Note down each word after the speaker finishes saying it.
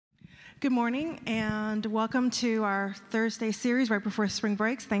Good morning and welcome to our Thursday series right before spring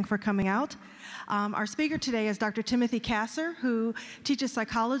breaks. Thanks for coming out. Our speaker today is Dr. Timothy Kasser, who teaches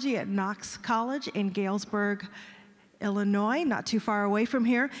psychology at Knox College in Galesburg, Illinois, not too far away from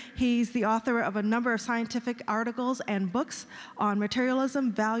here. He's the author of a number of scientific articles and books on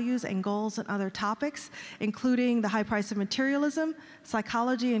materialism, values, and goals, and other topics, including The High Price of Materialism,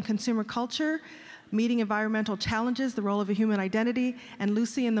 Psychology and Consumer Culture, Meeting Environmental Challenges, The Role of a Human Identity, and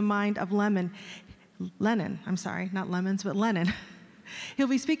Lucy in the Mind of Lenin. I'm sorry, not lemons, but Lenin. He'll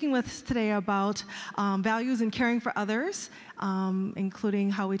be speaking with us today about values in caring for others, including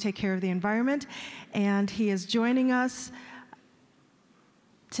how we take care of the environment. And he is joining us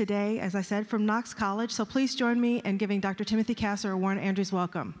today, as I said, from Knox College. So please join me in giving Dr. Timothy Kasser a Warren Andrews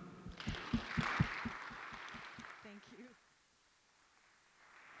welcome.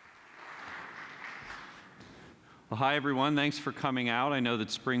 Well, hi, everyone. Thanks for coming out. I know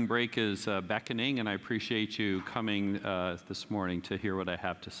that spring break is beckoning, and I appreciate you coming this morning to hear what I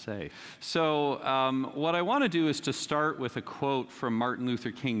have to say. So what I want to do is to start with a quote from Martin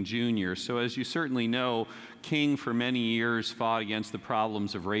Luther King Jr. So as you certainly know, King for many years fought against the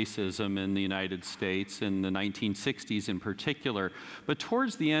problems of racism in the United States, in the 1960s in particular. But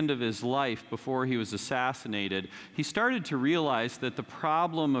towards the end of his life, before he was assassinated, he started to realize that the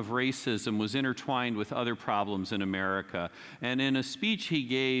problem of racism was intertwined with other problems in America. And in a speech he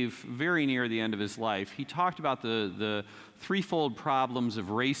gave very near the end of his life, he talked about the threefold problems of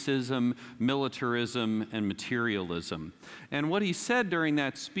racism, militarism, and materialism. And what he said during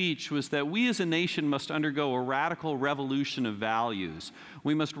that speech was that we as a nation must undergo a radical revolution of values.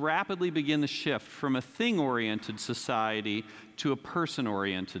 We must rapidly begin the shift from a thing-oriented society to a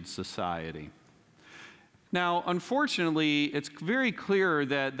person-oriented society. Now, unfortunately, it's very clear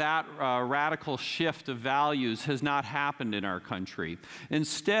that that radical shift of values has not happened in our country.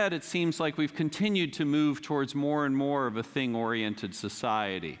 Instead, it seems like we've continued to move towards more and more of a thing-oriented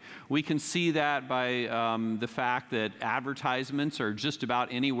society. We can see that by the fact that advertisements are just about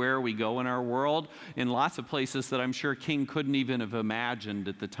anywhere we go in our world, in lots of places that I'm sure King couldn't even have imagined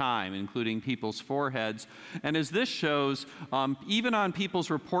at the time, including people's foreheads. And as this shows, even on people's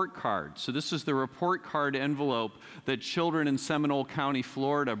report cards. So this is the report card envelope that children in Seminole County,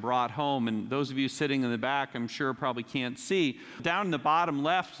 Florida brought home. And those of you sitting in the back, I'm sure probably can't see. Down in the bottom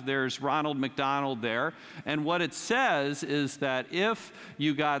left, there's Ronald McDonald there. And what it says is that if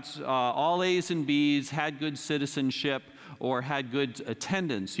you got all A's and B's, had good citizenship, or had good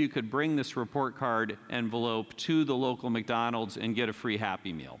attendance, you could bring this report card envelope to the local McDonald's and get a free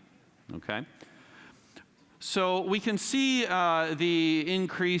Happy Meal. Okay? So we can see the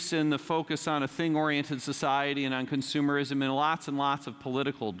increase in the focus on a thing-oriented society and on consumerism in lots and lots of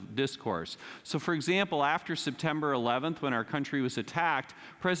political discourse. So for example, after September 11th, when our country was attacked,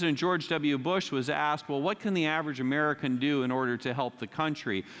 President George W. Bush was asked, well, what can the average American do in order to help the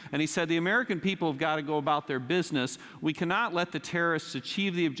country? And he said, the American people have got to go about their business. We cannot let the terrorists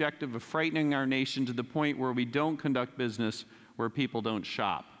achieve the objective of frightening our nation to the point where we don't conduct business, where people don't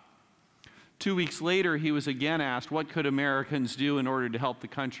shop. 2 weeks later, he was again asked, what could Americans do in order to help the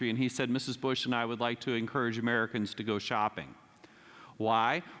country? And he said, Mrs. Bush and I would like to encourage Americans to go shopping.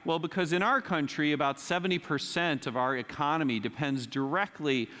 Why? Well, because in our country, about 70% of our economy depends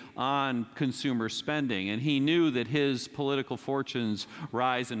directly on consumer spending. And he knew that his political fortunes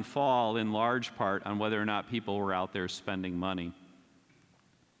rise and fall in large part on whether or not people were out there spending money.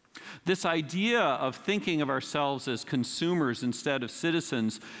 This idea of thinking of ourselves as consumers instead of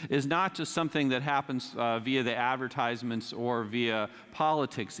citizens is not just something that happens via the advertisements or via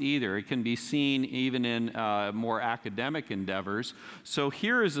politics either. It can be seen even in more academic endeavors. So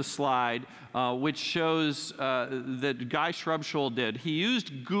here is a slide which shows that Guy Shrubschul did. He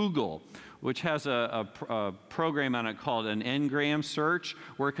used Google, which has a program on it called an Ngram search,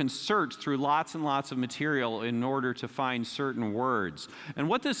 where it can search through lots and lots of material in order to find certain words. And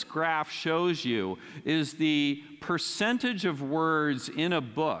what this graph shows you is the percentage of words in a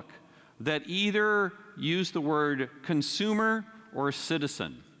book that either use the word consumer or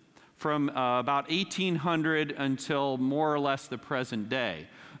citizen from about 1800 until more or less the present day.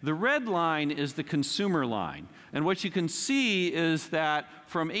 The red line is the consumer line. And what you can see is that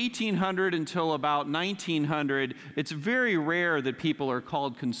from 1800 until about 1900, it's very rare that people are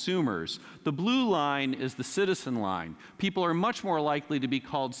called consumers. The blue line is the citizen line. People are much more likely to be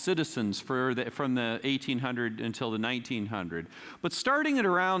called citizens from the 1800 until the 1900. But starting at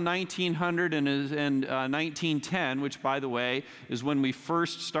around 1900 and 1910, which by the way is when we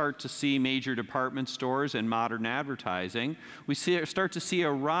first start to see major department stores and modern advertising, we start to see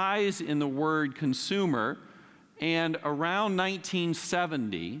a rise in the word consumer. And around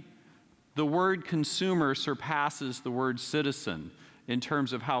 1970, The word consumer surpasses the word citizen in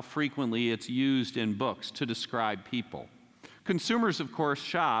terms of how frequently it's used in books to describe people. Consumers, of course,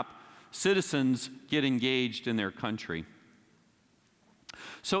 shop. Citizens get engaged in their country.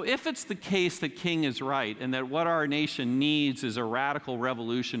 So if it's the case that King is right and that what our nation needs is a radical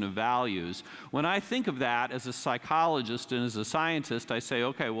revolution of values, when I think of that as a psychologist and as a scientist, I say,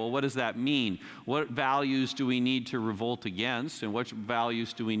 okay, well, what does that mean? What values do we need to revolt against, and what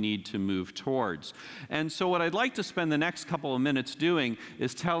values do we need to move towards? And so what I'd like to spend the next couple of minutes doing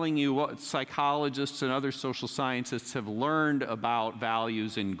is telling you what psychologists and other social scientists have learned about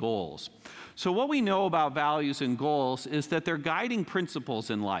values and goals. So what we know about values and goals is that they're guiding principles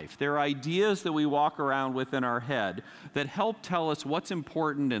in life. They're ideas that we walk around with in our head that help tell us what's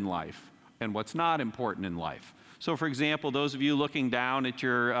important in life and what's not important in life. So for example, those of you looking down at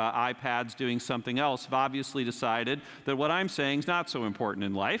your iPads doing something else have obviously decided that what I'm saying is not so important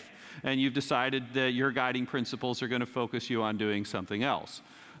in life, and you've decided that your guiding principles are going to focus you on doing something else.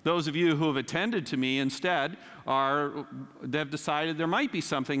 Those of you who have attended to me instead they've decided there might be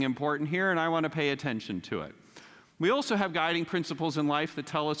something important here and I want to pay attention to it. We also have guiding principles in life that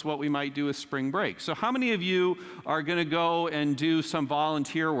tell us what we might do with spring break. So how many of you are going to go and do some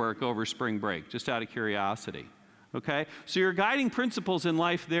volunteer work over spring break, just out of curiosity? Okay? So your guiding principles in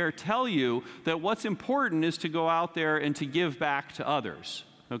life there tell you that what's important is to go out there and to give back to others.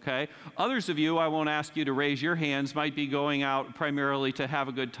 Okay? Others of you, I won't ask you to raise your hands, might be going out primarily to have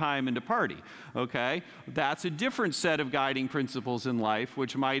a good time and to party. Okay? That's a different set of guiding principles in life,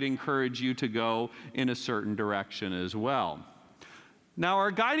 which might encourage you to go in a certain direction as well. Now,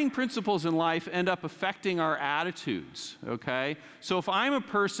 our guiding principles in life end up affecting our attitudes, okay? So if I'm a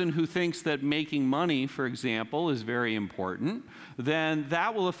person who thinks that making money, for example, is very important, then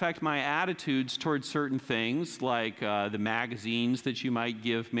that will affect my attitudes towards certain things, like the magazines that you might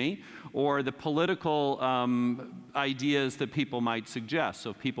give me, or the political ideas that people might suggest. So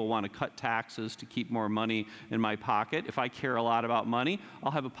if people want to cut taxes to keep more money in my pocket, if I care a lot about money,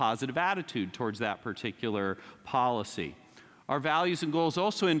 I'll have a positive attitude towards that particular policy. Our values and goals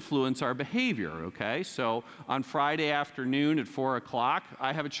also influence our behavior, okay? So on Friday afternoon at 4 o'clock,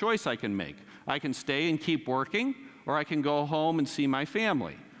 I have a choice I can make. I can stay and keep working, or I can go home and see my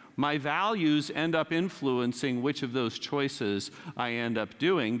family. My values end up influencing which of those choices I end up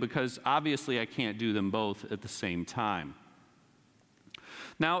doing, because obviously I can't do them both at the same time.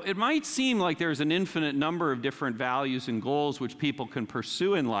 Now, it might seem like there's an infinite number of different values and goals which people can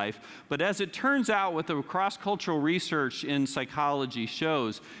pursue in life, but as it turns out, what the cross-cultural research in psychology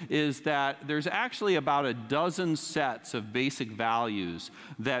shows is that there's actually about a dozen sets of basic values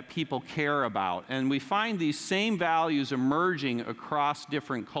that people care about, and we find these same values emerging across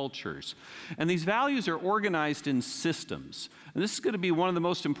different cultures. And these values are organized in systems. And this is going to be one of the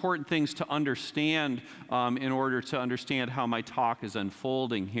most important things to understand in order to understand how my talk is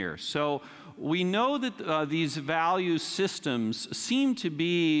unfolding here. So we know that these value systems seem to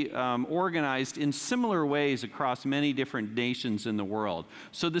be organized in similar ways across many different nations in the world.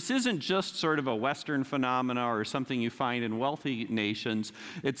 So this isn't just sort of a Western phenomena or something you find in wealthy nations.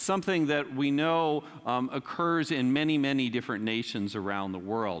 It's something that we know occurs in many, many different nations around the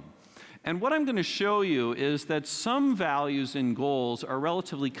world. And what I'm going to show you is that some values and goals are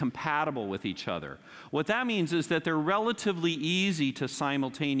relatively compatible with each other. What that means is that they're relatively easy to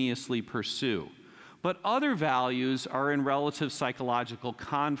simultaneously pursue. But other values are in relative psychological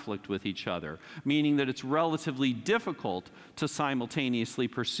conflict with each other, meaning that it's relatively difficult to simultaneously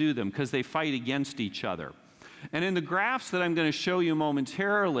pursue them because they fight against each other. And in the graphs that I'm going to show you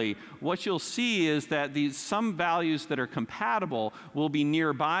momentarily, what you'll see is that some values that are compatible will be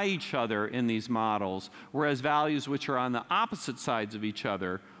nearby each other in these models, whereas values which are on the opposite sides of each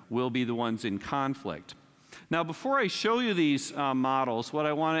other will be the ones in conflict. Now, before I show you these models, what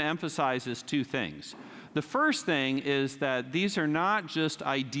I want to emphasize is two things. The first thing is that these are not just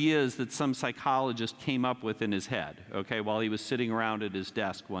ideas that some psychologist came up with in his head, okay, while he was sitting around at his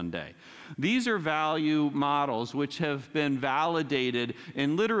desk one day. These are value models which have been validated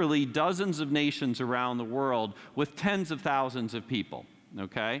in literally dozens of nations around the world with tens of thousands of people,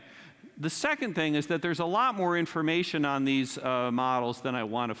 okay? The second thing is that there's a lot more information on these models than I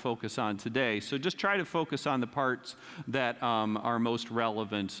want to focus on today. So just try to focus on the parts that are most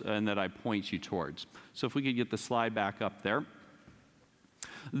relevant and that I point you towards. So if we could get the slide back up there.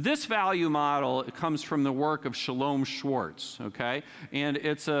 This value model comes from the work of Shalom Schwartz, okay? And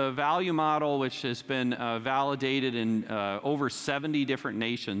it's a value model which has been validated in over 70 different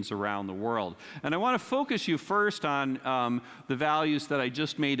nations around the world. And I want to focus you first on the values that I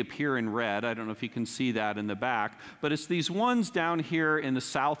just made appear in red. I don't know if you can see that in the back, but it's these ones down here in the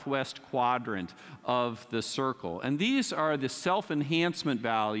southwest quadrant of the circle. And these are the self-enhancement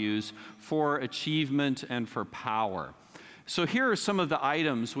values for achievement and for power. So here are some of the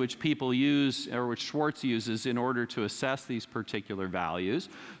items which people use, or which Schwartz uses, in order to assess these particular values.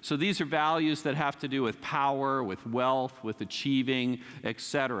 So these are values that have to do with power, with wealth, with achieving,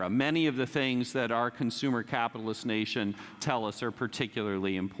 etc. Many of the things that our consumer capitalist nation tell us are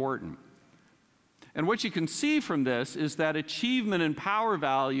particularly important. And what you can see from this is that achievement and power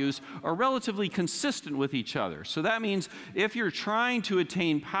values are relatively consistent with each other. So that means if you're trying to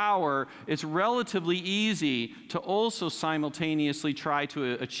attain power, it's relatively easy to also simultaneously try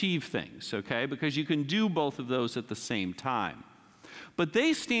to achieve things, okay? Because you can do both of those at the same time. But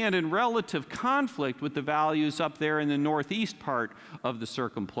they stand in relative conflict with the values up there in the northeast part of the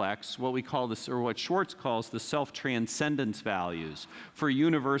circumplex, what we call this, or what Schwartz calls the self-transcendence values for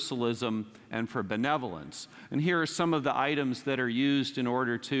universalism and for benevolence. And here are some of the items that are used in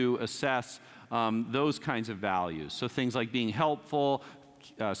order to assess those kinds of values. So things like being helpful,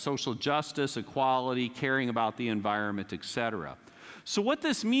 social justice, equality, caring about the environment, etc. So what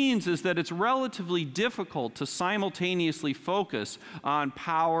this means is that it's relatively difficult to simultaneously focus on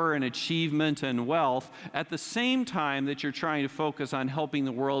power and achievement and wealth at the same time that you're trying to focus on helping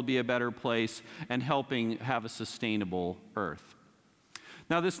the world be a better place and helping have a sustainable Earth.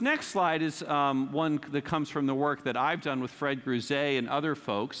 Now, this next slide is one that comes from the work that I've done with Fred Grouzet and other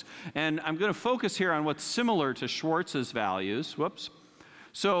folks, and I'm going to focus here on what's similar to Schwartz's values. Whoops.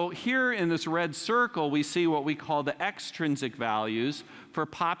 So here in this red circle, we see what we call the extrinsic values for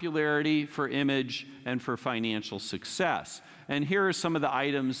popularity, for image, and for financial success. And here are some of the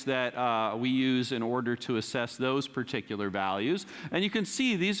items that we use in order to assess those particular values. And you can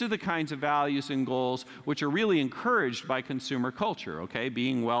see these are the kinds of values and goals which are really encouraged by consumer culture, okay?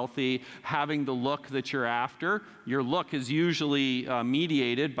 Being wealthy, having the look that you're after. Your look is usually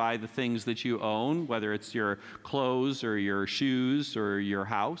mediated by the things that you own, whether it's your clothes or your shoes or your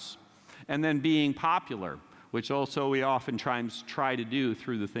house. And then being popular, which also we oftentimes try to do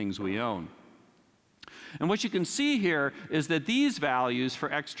through the things we own. And what you can see here is that these values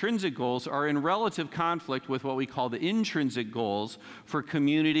for extrinsic goals are in relative conflict with what we call the intrinsic goals for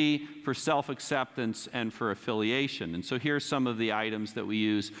community, for self-acceptance, and for affiliation. And so here's some of the items that we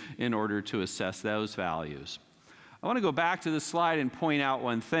use in order to assess those values. I want to go back to this slide and point out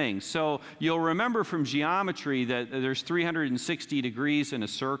one thing. So you'll remember from geometry that there's 360 degrees in a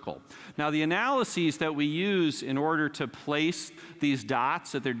circle. Now the analyses that we use in order to place these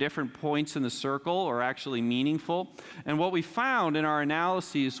dots at their different points in the circle are actually meaningful. And what we found in our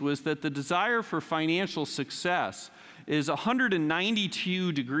analyses was that the desire for financial success is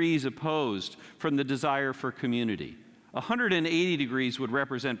 192 degrees opposed from the desire for community. 180 degrees would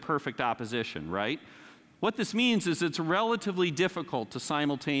represent perfect opposition, right? What this means is it's relatively difficult to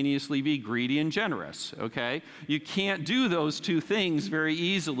simultaneously be greedy and generous, okay? You can't do those two things very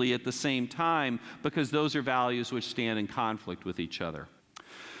easily at the same time because those are values which stand in conflict with each other.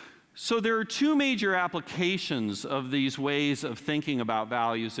 So there are two major applications of these ways of thinking about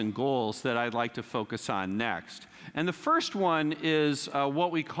values and goals that I'd like to focus on next. And the first one is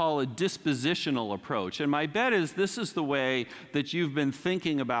what we call a dispositional approach. And my bet is this is the way that you've been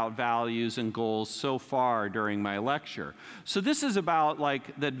thinking about values and goals so far during my lecture. So this is about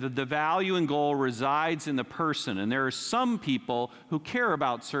like that the value and goal resides in the person. And there are some people who care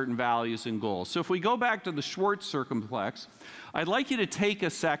about certain values and goals. So if we go back to the Schwartz circumplex, I'd like you to take a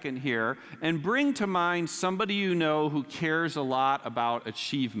second here and bring to mind somebody you know who cares a lot about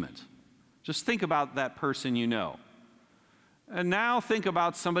achievement. Just think about that person you know. And now think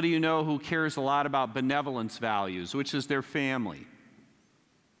about somebody you know who cares a lot about benevolence values, which is their family.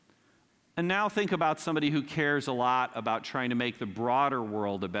 And now think about somebody who cares a lot about trying to make the broader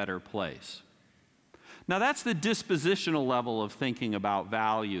world a better place. Now that's the dispositional level of thinking about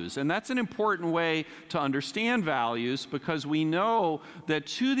values, and that's an important way to understand values because we know that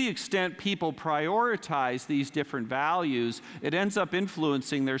to the extent people prioritize these different values, it ends up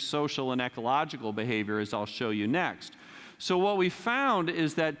influencing their social and ecological behavior, as I'll show you next. So what we found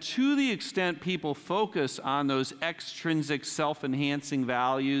is that to the extent people focus on those extrinsic self-enhancing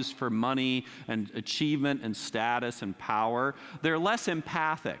values for money and achievement and status and power, they're less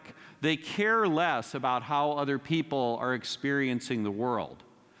empathic. They care less about how other people are experiencing the world.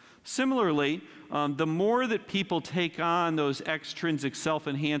 Similarly, the more that people take on those extrinsic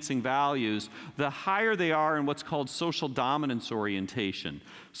self-enhancing values, the higher they are in what's called social dominance orientation.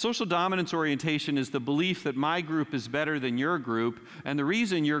 Social dominance orientation is the belief that my group is better than your group, and the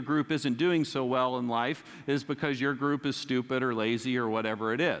reason your group isn't doing so well in life is because your group is stupid or lazy or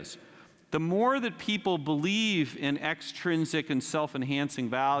whatever it is. The more that people believe in extrinsic and self-enhancing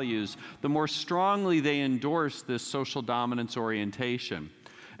values, the more strongly they endorse this social dominance orientation.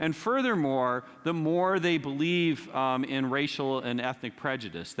 And furthermore, the more they believe in racial and ethnic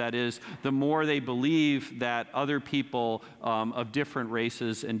prejudice. That is, the more they believe that other people of different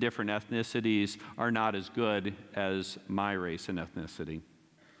races and different ethnicities are not as good as my race and ethnicity.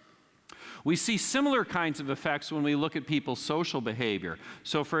 We see similar kinds of effects when we look at people's social behavior.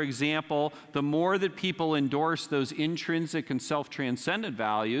 So, for example, the more that people endorse those intrinsic and self-transcendent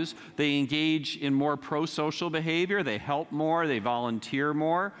values, they engage in more pro-social behavior, they help more, they volunteer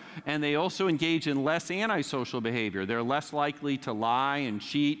more, and they also engage in less antisocial behavior. They're less likely to lie and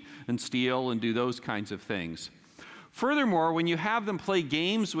cheat and steal and do those kinds of things. Furthermore, when you have them play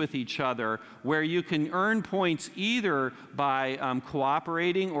games with each other where you can earn points either by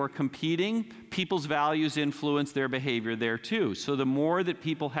cooperating or competing, people's values influence their behavior there too. So the more that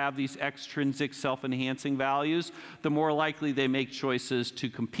people have these extrinsic self-enhancing values, the more likely they make choices to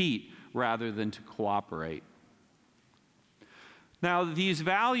compete rather than to cooperate. Now, these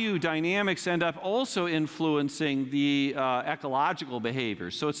value dynamics end up also influencing the ecological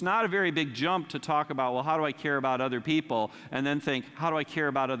behaviors. So it's not a very big jump to talk about, well, how do I care about other people? And then think, how do I care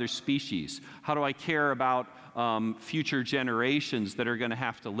about other species? How do I care about future generations that are going to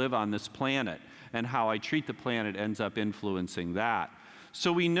have to live on this planet? And how I treat the planet ends up influencing that.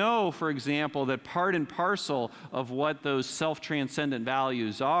 So we know, for example, that part and parcel of what those self-transcendent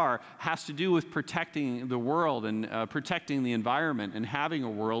values are has to do with protecting the world and protecting the environment and having a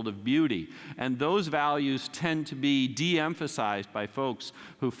world of beauty. And those values tend to be de-emphasized by folks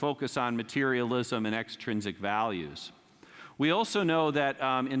who focus on materialism and extrinsic values. We also know that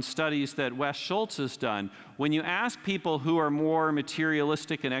in studies that Wes Schultz has done, when you ask people who are more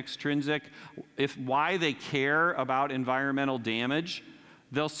materialistic and extrinsic why they care about environmental damage,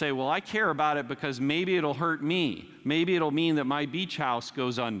 they'll say, well, I care about it because maybe it'll hurt me. Maybe it'll mean that my beach house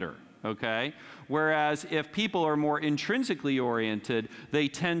goes under, okay? Whereas if people are more intrinsically oriented, they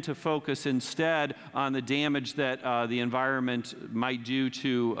tend to focus instead on the damage that the environment might do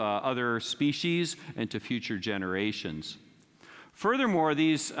to other species and to future generations. Furthermore,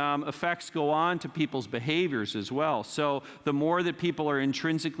 these effects go on to people's behaviors as well. So the more that people are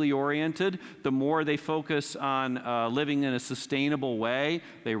intrinsically oriented, the more they focus on living in a sustainable way.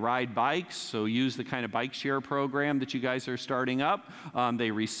 They ride bikes, so use the kind of bike share program that you guys are starting up. They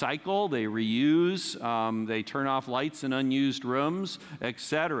recycle, they reuse, they turn off lights in unused rooms,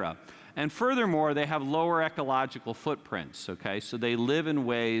 etc. And furthermore, they have lower ecological footprints, okay? So they live in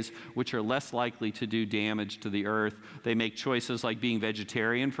ways which are less likely to do damage to the earth. They make choices like being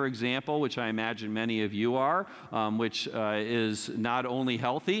vegetarian, for example, which I imagine many of you are, which is not only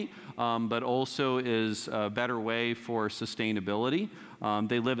healthy, but also is a better way for sustainability.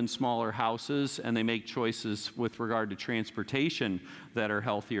 They live in smaller houses, and they make choices with regard to transportation that are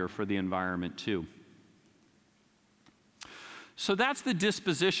healthier for the environment, too. So that's the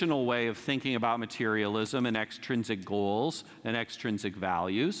dispositional way of thinking about materialism and extrinsic goals and extrinsic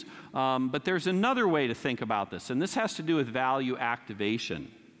values. But there's another way to think about this, and this has to do with value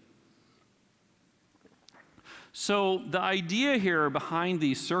activation. So the idea here behind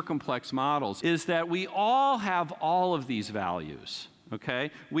these circumplex models is that we all have all of these values, okay?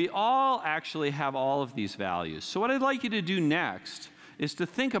 We all actually have all of these values. So what I'd like you to do next is to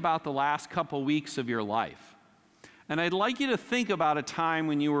think about the last couple weeks of your life. And I'd like you to think about a time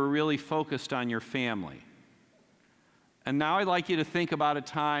when you were really focused on your family. And now I'd like you to think about a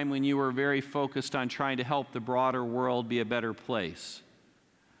time when you were very focused on trying to help the broader world be a better place.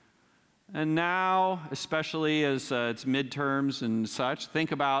 And now, especially as it's midterms and such,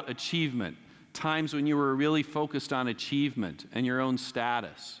 think about achievement. Times when you were really focused on achievement and your own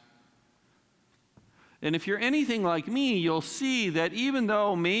status. And if you're anything like me, you'll see that even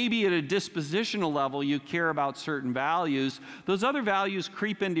though maybe at a dispositional level you care about certain values, those other values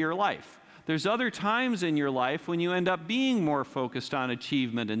creep into your life. There's other times in your life when you end up being more focused on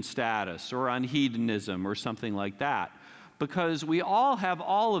achievement and status or on hedonism or something like that. Because we all have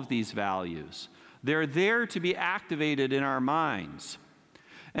all of these values. They're there to be activated in our minds.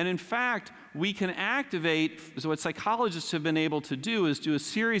 And in fact, we can activate, so what psychologists have been able to do is do a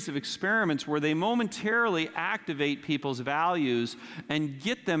series of experiments where they momentarily activate people's values and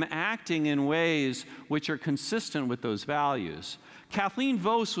get them acting in ways which are consistent with those values. Kathleen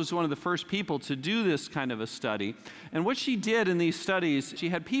Voss was one of the first people to do this kind of a study. And what she did in these studies, she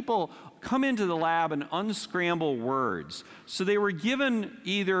had people come into the lab and unscramble words. So they were given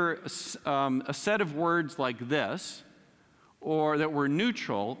either a set of words like this, or that were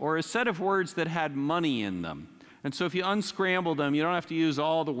neutral, or a set of words that had money in them. And so if you unscramble them, you don't have to use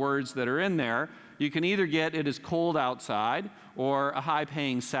all the words that are in there. You can either get "it is cold outside" or a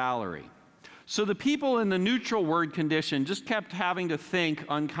high-paying salary. So the people in the neutral word condition just kept having to think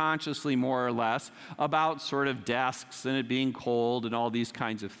unconsciously, more or less, about sort of desks and it being cold and all these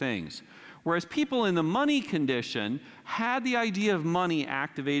kinds of things. Whereas people in the money condition had the idea of money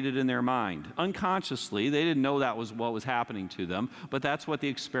activated in their mind. Unconsciously, they didn't know that was what was happening to them, but that's what the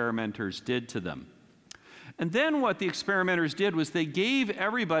experimenters did to them. And then what the experimenters did was they gave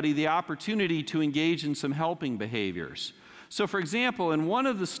everybody the opportunity to engage in some helping behaviors. So for example, in one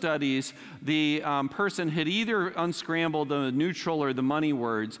of the studies, the person had either unscrambled the neutral or the money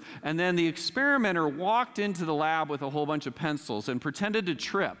words, and then the experimenter walked into the lab with a whole bunch of pencils and pretended to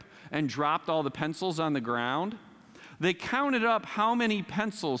trip and dropped all the pencils on the ground. They counted up how many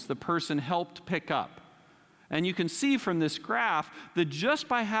pencils the person helped pick up. And you can see from this graph that just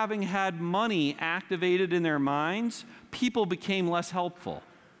by having had money activated in their minds, people became less helpful.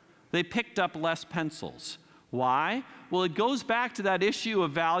 They picked up less pencils. Why? Well, it goes back to that issue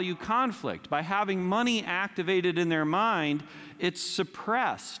of value conflict. By having money activated in their mind, it's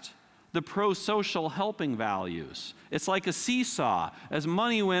suppressed the pro-social helping values. It's like a seesaw. As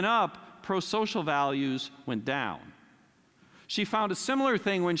money went up, pro-social values went down. She found a similar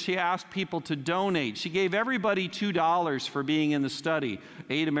thing when she asked people to donate. She gave everybody $2 for being in the study,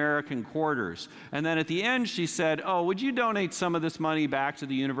 8 American quarters. And then at the end she said, "Oh, would you donate some of this money back to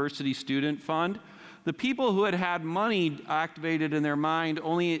the university student fund?" The people who had had money activated in their mind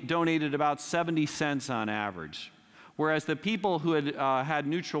only donated about 70 cents on average, whereas the people who had had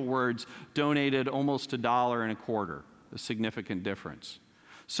neutral words donated almost $1.25, a significant difference.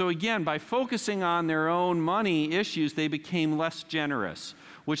 So again, by focusing on their own money issues, they became less generous,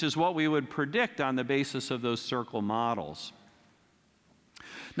 which is what we would predict on the basis of those circle models.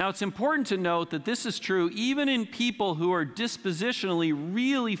 Now, it's important to note that this is true even in people who are dispositionally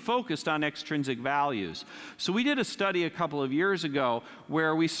really focused on extrinsic values. So we did a study a couple of years ago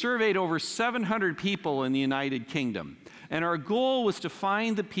where we surveyed over 700 people in the United Kingdom. And our goal was to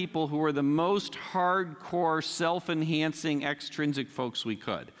find the people who were the most hardcore, self-enhancing, extrinsic folks we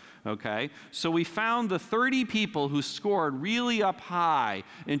could. Okay? So we found the 30 people who scored really up high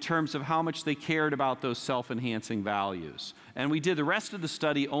in terms of how much they cared about those self-enhancing values. And we did the rest of the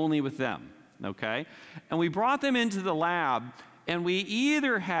study only with them. Okay? And we brought them into the lab, and we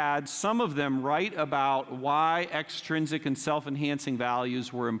either had some of them write about why extrinsic and self-enhancing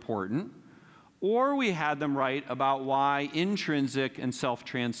values were important, or we had them write about why intrinsic and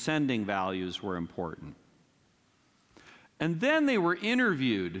self-transcending values were important. And then they were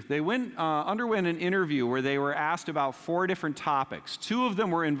interviewed. They underwent an interview where they were asked about 4 different topics. 2 of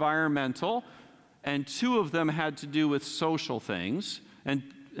them were environmental, and 2 of them had to do with social things. And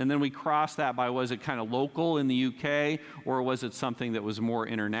then we crossed that by, was it kind of local in the UK, or was it something that was more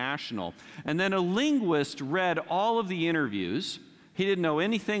international? And then a linguist read all of the interviews. He didn't know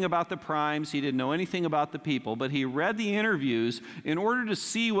anything about the primes, he didn't know anything about the people, but he read the interviews in order to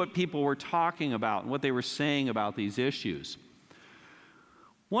see what people were talking about and what they were saying about these issues.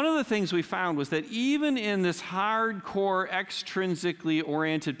 One of the things we found was that even in this hardcore, extrinsically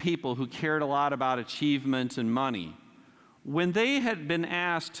oriented people who cared a lot about achievement and money, when they had been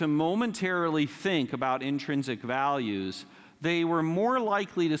asked to momentarily think about intrinsic values, they were more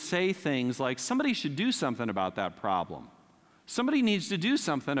likely to say things like, somebody should do something about that problem. Somebody needs to do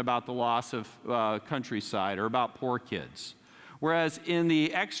something about the loss of countryside or about poor kids. Whereas in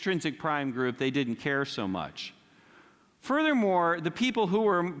the extrinsic prime group, they didn't care so much. Furthermore, the people who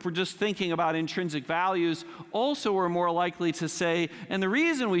were just thinking about intrinsic values also were more likely to say, and the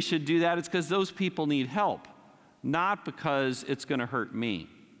reason we should do that is because those people need help, not because it's going to hurt me.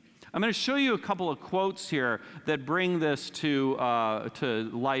 I'm going to show you a couple of quotes here that bring this to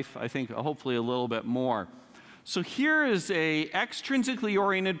life, I think, hopefully a little bit more. So here is an extrinsically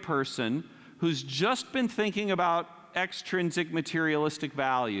oriented person who's just been thinking about extrinsic materialistic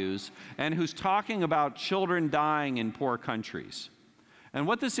values and who's talking about children dying in poor countries. And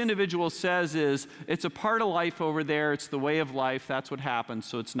what this individual says is, it's a part of life over there, it's the way of life, that's what happens,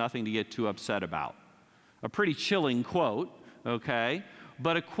 so it's nothing to get too upset about. A pretty chilling quote, okay?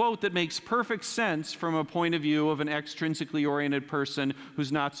 but a quote that makes perfect sense from a point of view of an extrinsically oriented person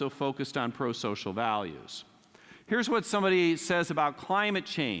who's not so focused on pro-social values. Here's what somebody says about climate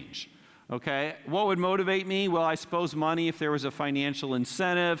change. Okay, what would motivate me? Well, I suppose money if there was a financial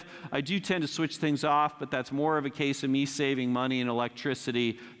incentive. I do tend to switch things off, but that's more of a case of me saving money and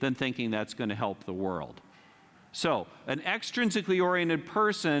electricity than thinking that's going to help the world. So, an extrinsically oriented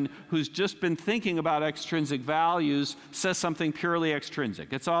person who's just been thinking about extrinsic values says something purely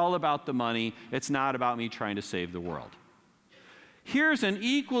extrinsic. It's all about the money. It's not about me trying to save the world. Here's an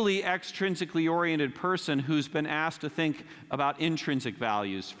equally extrinsically oriented person who's been asked to think about intrinsic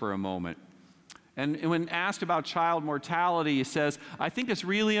values for a moment. And when asked about child mortality, he says, I think it's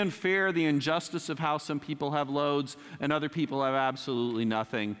really unfair, the injustice of how some people have loads and other people have absolutely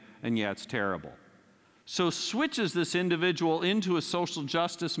nothing, and yeah, it's terrible. So switches this individual into a social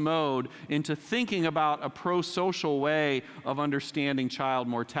justice mode, into thinking about a pro-social way of understanding child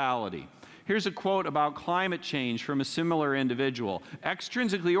mortality. Here's a quote about climate change from a similar individual.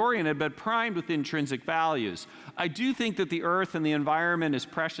 Extrinsically oriented, but primed with intrinsic values. I do think that the earth and the environment is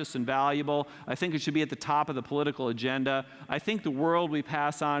precious and valuable. I think it should be at the top of the political agenda. I think the world we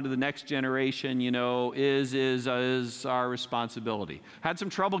pass on to the next generation, is our responsibility. Had some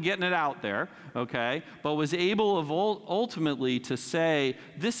trouble getting it out there, okay, but was able ultimately to say,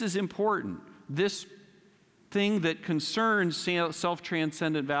 this is important. This thing that concerns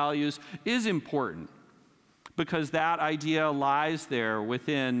self-transcendent values is important because that idea lies there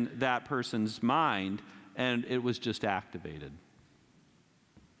within that person's mind and it was just activated.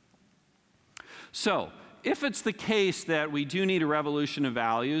 So, if it's the case that we do need a revolution of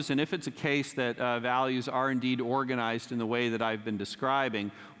values, and if it's a case that values are indeed organized in the way that I've been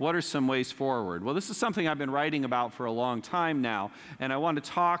describing, what are some ways forward? Well, this is something I've been writing about for a long time now, and I want to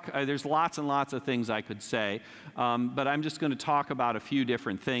talk, there's lots and lots of things I could say, but I'm just going to talk about a few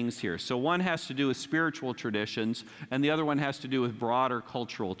different things here. So one has to do with spiritual traditions, and the other one has to do with broader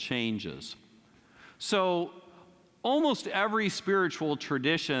cultural changes. So, almost every spiritual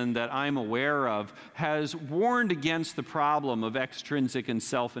tradition that I'm aware of has warned against the problem of extrinsic and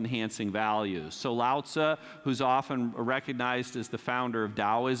self-enhancing values. So Lao Tzu, who's often recognized as the founder of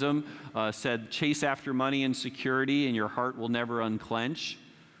Taoism, said, chase after money and security and your heart will never unclench.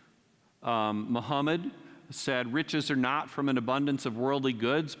 Muhammad said, riches are not from an abundance of worldly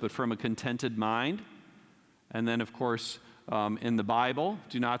goods, but from a contented mind. And then, of course, in the Bible,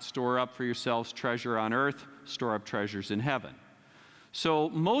 do not store up for yourselves treasure on earth, store up treasures in heaven. So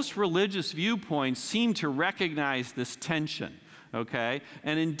most religious viewpoints seem to recognize this tension, okay?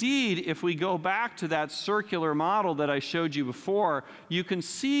 And indeed, if we go back to that circular model that I showed you before, you can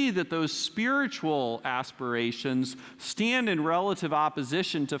see that those spiritual aspirations stand in relative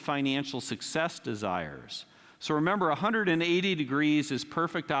opposition to financial success desires. So remember, 180 degrees is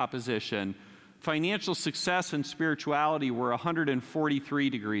perfect opposition. Financial success and spirituality were 143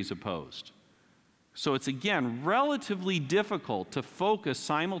 degrees opposed. So it's, again, relatively difficult to focus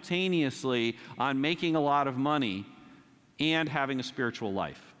simultaneously on making a lot of money and having a spiritual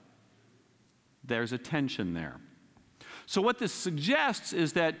life. There's a tension there. So what this suggests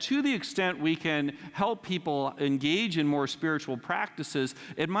is that to the extent we can help people engage in more spiritual practices,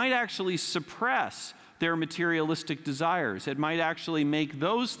 it might actually suppress their materialistic desires. It might actually make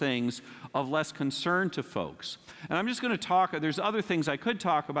those things of less concern to folks. And I'm just going to talk, there's other things I could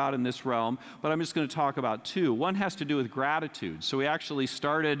talk about in this realm, but I'm just going to talk about two. One has to do with gratitude. So we actually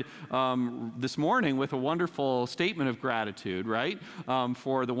started this morning with a wonderful statement of gratitude, right,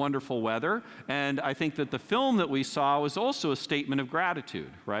 for the wonderful weather. And I think that the film that we saw was also a statement of gratitude,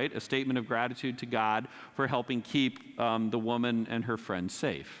 right, a statement of gratitude to God for helping keep the woman and her friend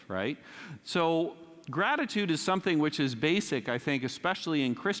safe, right? So gratitude is something which is basic, I think, especially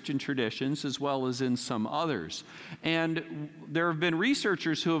in Christian traditions as well as in some others. And there have been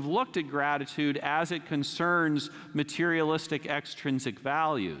researchers who have looked at gratitude as it concerns materialistic extrinsic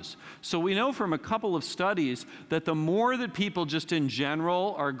values. So we know from a couple of studies that the more that people just in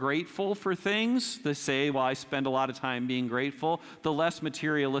general are grateful for things, they say, well, I spend a lot of time being grateful, the less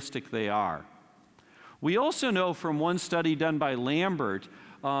materialistic they are. We also know from one study done by Lambert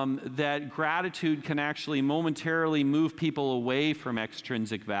that gratitude can actually momentarily move people away from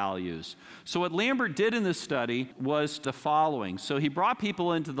extrinsic values. So what Lambert did in this study was the following. So he brought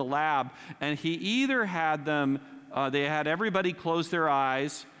people into the lab, and he either had them, they had everybody close their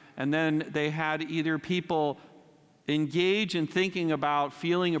eyes, and then they had either people engage in thinking about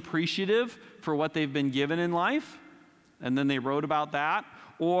feeling appreciative for what they've been given in life, and then they wrote about that,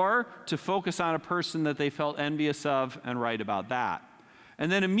 or to focus on a person that they felt envious of and write about that.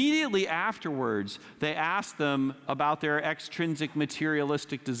 And then immediately afterwards, they asked them about their extrinsic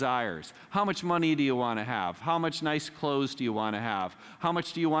materialistic desires. How much money do you want to have? How much nice clothes do you want to have? How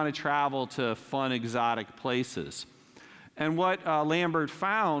much do you want to travel to fun, exotic places? And what Lambert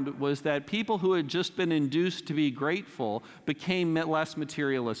found was that people who had just been induced to be grateful became less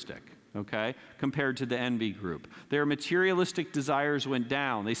materialistic, okay, compared to the envy group. Their materialistic desires went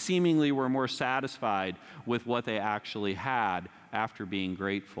down. They seemingly were more satisfied with what they actually had after being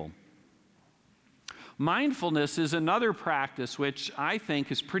grateful. Mindfulness is another practice which I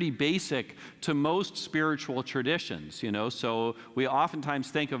think is pretty basic to most spiritual traditions, you know. So we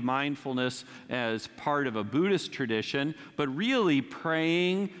oftentimes think of mindfulness as part of a Buddhist tradition, but really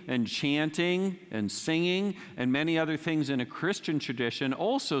praying and chanting and singing and many other things in a Christian tradition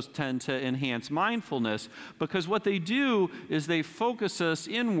also tend to enhance mindfulness, because what they do is they focus us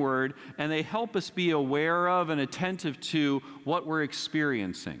inward and they help us be aware of and attentive to what we're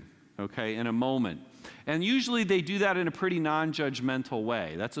experiencing, okay, in a moment. And usually they do that in a pretty non-judgmental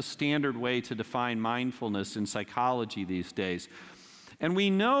way. That's a standard way to define mindfulness in psychology these days. And we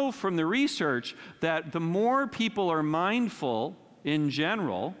know from the research that the more people are mindful in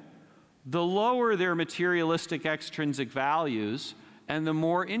general, the lower their materialistic extrinsic values and the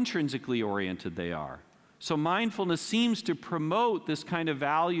more intrinsically oriented they are. So mindfulness seems to promote this kind of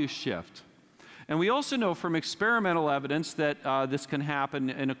value shift. And we also know from experimental evidence that this can happen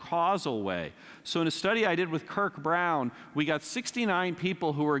in a causal way. So in a study I did with Kirk Brown, we got 69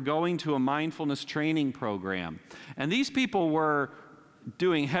 people who were going to a mindfulness training program. And these people were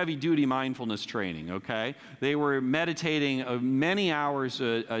doing heavy-duty mindfulness training, okay? They were meditating many hours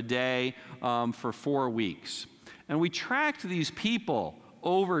a day for 4 weeks. And we tracked these people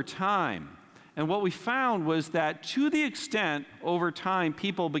over time. And what we found was that to the extent over time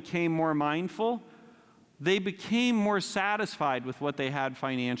people became more mindful, they became more satisfied with what they had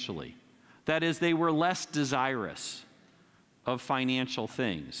financially. That is, they were less desirous of financial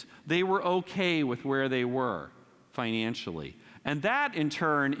things. They were okay with where they were financially. And that, in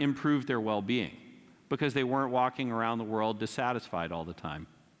turn, improved their well-being because they weren't walking around the world dissatisfied all the time.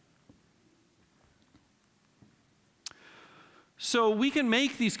 So we can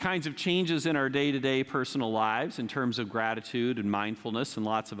make these kinds of changes in our day-to-day personal lives in terms of gratitude and mindfulness and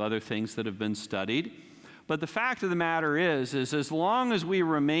lots of other things that have been studied. But the fact of the matter is as long as we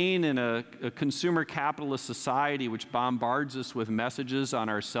remain in a consumer capitalist society which bombards us with messages on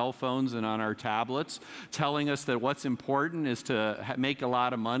our cell phones and on our tablets telling us that what's important is to make a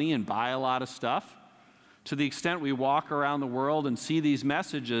lot of money and buy a lot of stuff, to the extent we walk around the world and see these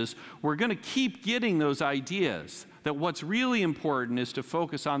messages, we're going to keep getting those ideas that what's really important is to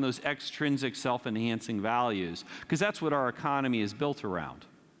focus on those extrinsic self-enhancing values, because that's what our economy is built around.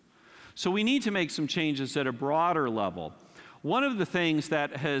 So we need to make some changes at a broader level. One of the things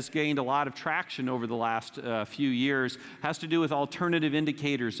that has gained a lot of traction over the last few years has to do with alternative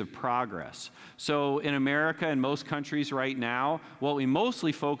indicators of progress. So in America and most countries right now, what we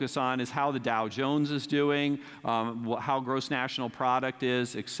mostly focus on is how the Dow Jones is doing, how gross national product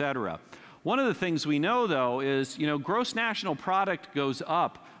is, et cetera. One of the things we know, though, is, you know, gross national product goes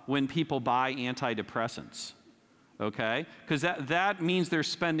up when people buy antidepressants, okay? Because that means they're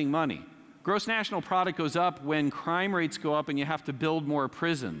spending money. Gross national product goes up when crime rates go up and you have to build more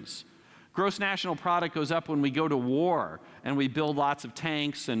prisons. Gross national product goes up when we go to war and we build lots of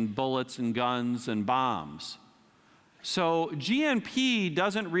tanks and bullets and guns and bombs. So GNP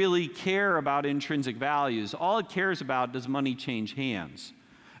doesn't really care about intrinsic values. All it cares about, does money change hands?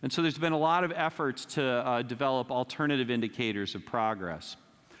 And so there's been a lot of efforts to develop alternative indicators of progress.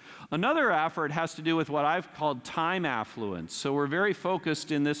 Another effort has to do with what I've called time affluence. So we're very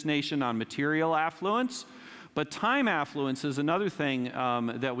focused in this nation on material affluence, but time affluence is another thing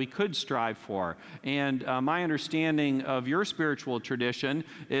that we could strive for. And my understanding of your spiritual tradition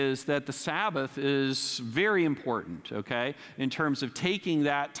is that the Sabbath is very important, okay, in terms of taking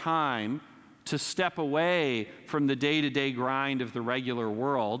that time to step away from the day-to-day grind of the regular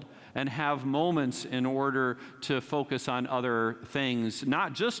world and have moments in order to focus on other things,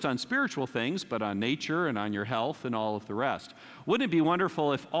 not just on spiritual things, but on nature and on your health and all of the rest. Wouldn't it be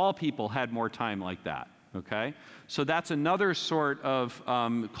wonderful if all people had more time like that, okay? So that's another sort of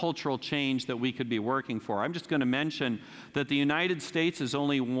cultural change that we could be working for. I'm just going to mention that the United States is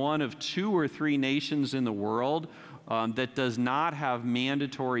only one of 2 or 3 nations in the world that does not have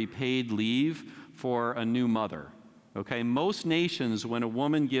mandatory paid leave for a new mother. Okay, most nations, when a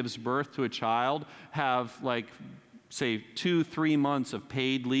woman gives birth to a child, have, like, say, 2-3 months of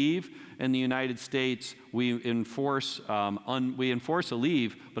paid leave. In the United States, we enforce a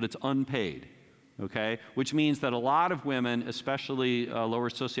leave, but it's unpaid. okay? Which means that a lot of women, especially lower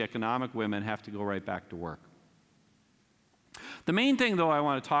socioeconomic women, have to go right back to work. The main thing, though, I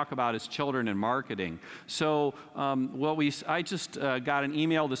want to talk about is children and marketing. So I just got an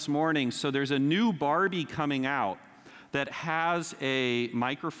email this morning. So there's a new Barbie coming out that has a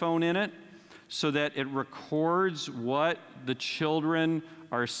microphone in it so that it records what the children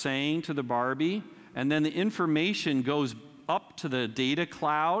are saying to the Barbie, and then the information goes up to the data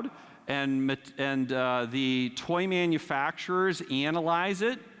cloud, and the toy manufacturers analyze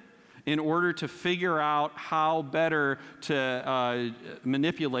it in order to figure out how better to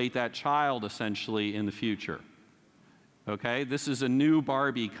manipulate that child, essentially, in the future. Okay? This is a new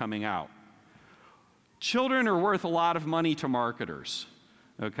Barbie coming out. Children are worth a lot of money to marketers,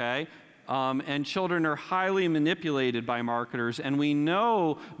 okay? And children are highly manipulated by marketers, and we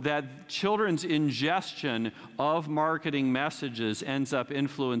know that children's ingestion of marketing messages ends up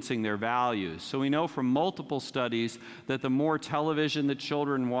influencing their values. So we know from multiple studies that the more television that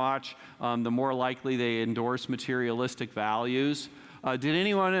children watch, the more likely they endorse materialistic values. Did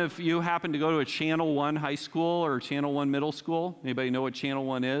anyone of you happen to go to a Channel 1 high school or Channel 1 middle school? Anybody know what Channel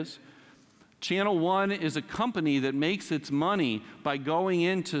 1 is? Channel 1 is a company that makes its money by going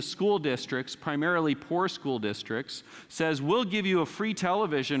into school districts, primarily poor school districts, says, we'll give you a free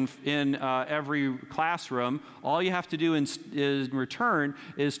television in every classroom. All you have to do in return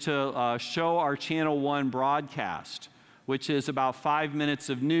is to show our Channel 1 broadcast, which is about 5 minutes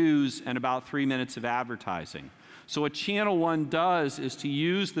of news and about 3 minutes of advertising. So what Channel 1 does is to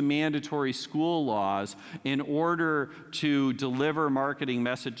use the mandatory school laws in order to deliver marketing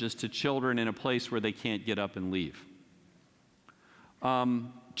messages to children in a place where they can't get up and leave.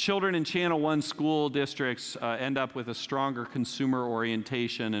 Children in Channel 1 school districts end up with a stronger consumer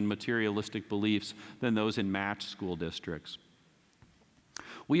orientation and materialistic beliefs than those in matched school districts.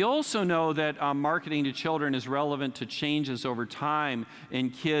 We also know that marketing to children is relevant to changes over time in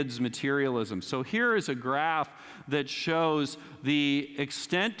kids' materialism. So here is a graph that shows the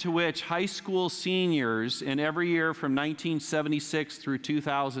extent to which high school seniors in every year from 1976 through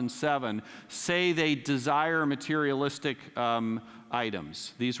 2007 say they desire materialistic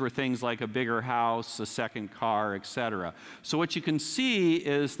items. These were things like a bigger house, a second car, etc. So what you can see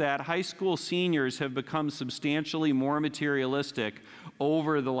is that high school seniors have become substantially more materialistic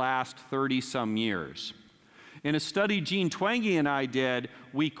over the last 30-some years. In a study Gene Twenge and I did,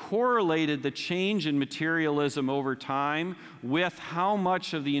 we correlated the change in materialism over time with how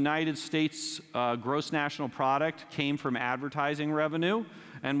much of the United States gross national product came from advertising revenue.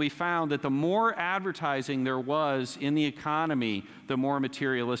 And we found that the more advertising there was in the economy, the more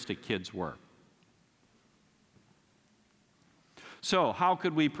materialistic kids were. So, how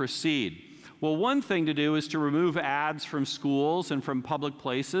could we proceed? Well, one thing to do is to remove ads from schools and from public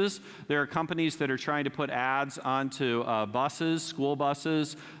places. There are companies that are trying to put ads onto buses, school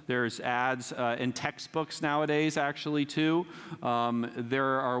buses. There's ads in textbooks nowadays, actually, too.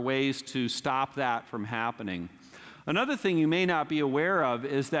 There are ways to stop that from happening. Another thing you may not be aware of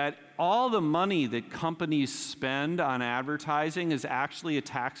is that all the money that companies spend on advertising is actually a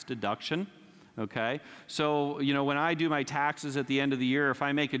tax deduction. Okay? So, you know, when I do my taxes at the end of the year, if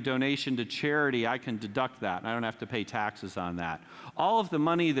I make a donation to charity, I can deduct that. I don't have to pay taxes on that. All of the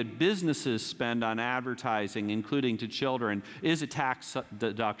money that businesses spend on advertising, including to children, is a tax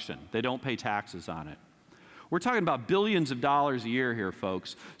deduction. They don't pay taxes on it. We're talking about billions of dollars a year here,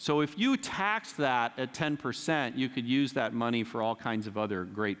 folks. So if you tax that at 10%, you could use that money for all kinds of other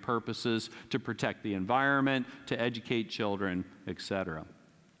great purposes, to protect the environment, to educate children, etc.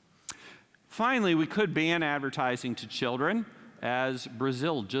 Finally, we could ban advertising to children, as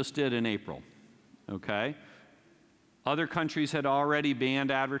Brazil just did in April. Okay? Other countries had already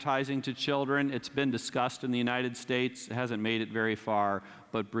banned advertising to children. It's been discussed in the United States. It hasn't made it very far,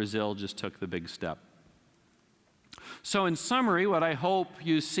 but Brazil just took the big step. So in summary, what I hope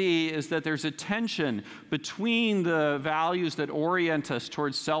you see is that there's a tension between the values that orient us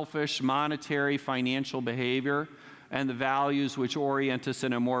towards selfish, monetary, financial behavior and the values which orient us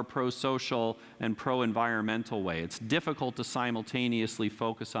in a more pro-social and pro-environmental way. It's difficult to simultaneously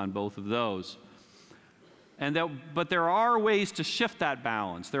focus on both of those. But there are ways to shift that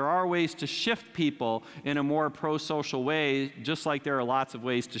balance. There are ways to shift people in a more pro-social way, just like there are lots of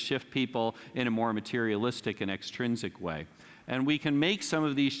ways to shift people in a more materialistic and extrinsic way. And we can make some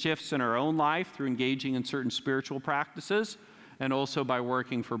of these shifts in our own life through engaging in certain spiritual practices and also by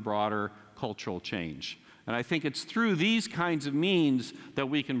working for broader cultural change. And I think it's through these kinds of means that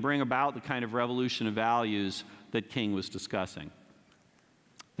we can bring about the kind of revolution of values that King was discussing.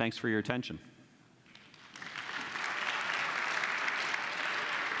 Thanks for your attention.